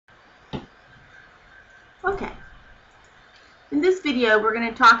Okay, in this video we're going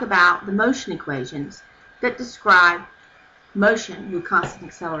to talk about the motion equations that describe motion with constant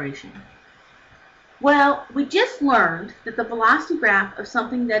acceleration. Well, we just learned that the velocity graph of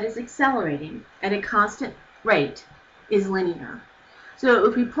something that is accelerating at a constant rate is linear. So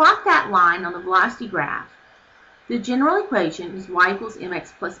if we plot that line on the velocity graph, the general equation is y equals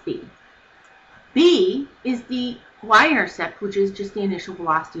mx plus b. B is the y-intercept, which is just the initial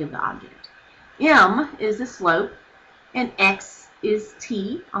velocity of the object. M is the slope, and x is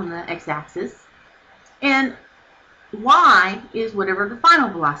t on the x-axis, and y is whatever the final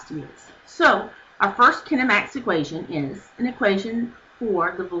velocity is. So our first kinematics equation is an equation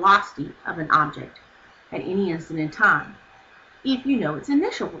for the velocity of an object at any instant in time, if you know its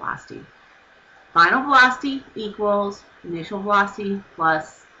initial velocity. Final velocity equals initial velocity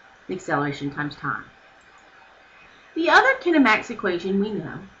plus the acceleration times time. The other kinematics equation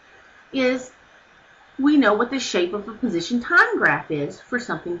we know what the shape of a position time graph is for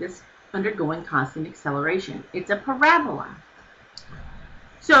something that's undergoing constant acceleration. It's a parabola.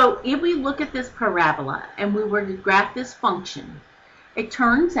 So if we look at this parabola and we were to graph this function, it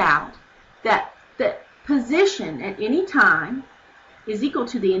turns out that the position at any time is equal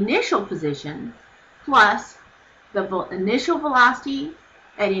to the initial position plus the initial velocity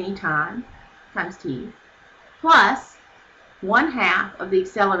at any time times t plus 1/2 of the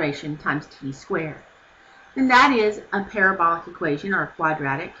acceleration times t squared. And that is a parabolic equation, or a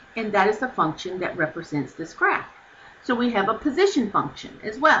quadratic, and that is the function that represents this graph. So we have a position function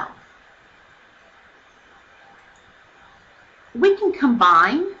as well. We can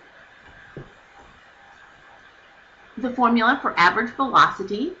combine the formula for average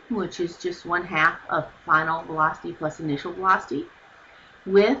velocity, which is just 1/2 of final velocity plus initial velocity,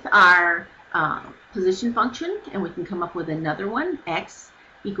 with our position function, and we can come up with another one, x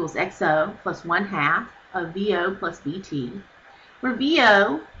equals xo plus 1/2 of VO plus VT, where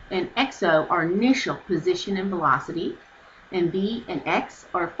VO and XO are initial position and velocity, and V and X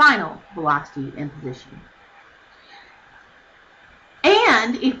are final velocity and position.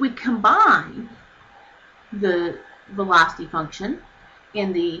 And if we combine the velocity function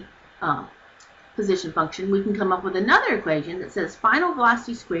and the position function, we can come up with another equation that says final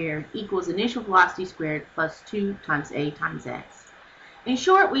velocity squared equals initial velocity squared plus 2 times A times X. In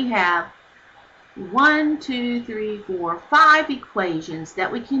short, we have 1, 2, 3, 4, 5 equations that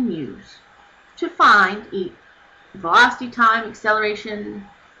we can use to find velocity, time, acceleration,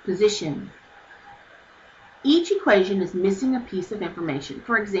 position. Each equation is missing a piece of information.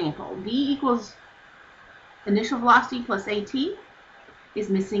 For example, V equals initial velocity plus AT is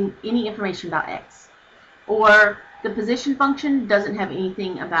missing any information about X. Or the position function doesn't have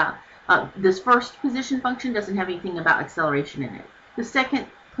anything about, this first position function doesn't have anything about acceleration in it. The second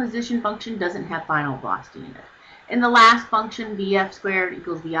position function doesn't have final velocity in it. And the last function, VF squared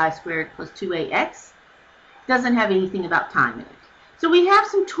equals VI squared plus 2AX, doesn't have anything about time in it. So we have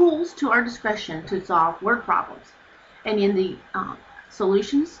some tools to our discretion to solve word problems. And in the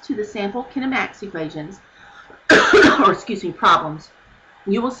solutions to the sample kinematics equations, or excuse me, problems,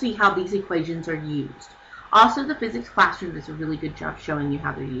 you will see how these equations are used. Also, the physics classroom does a really good job showing you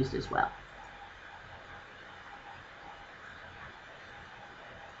how they're used as well.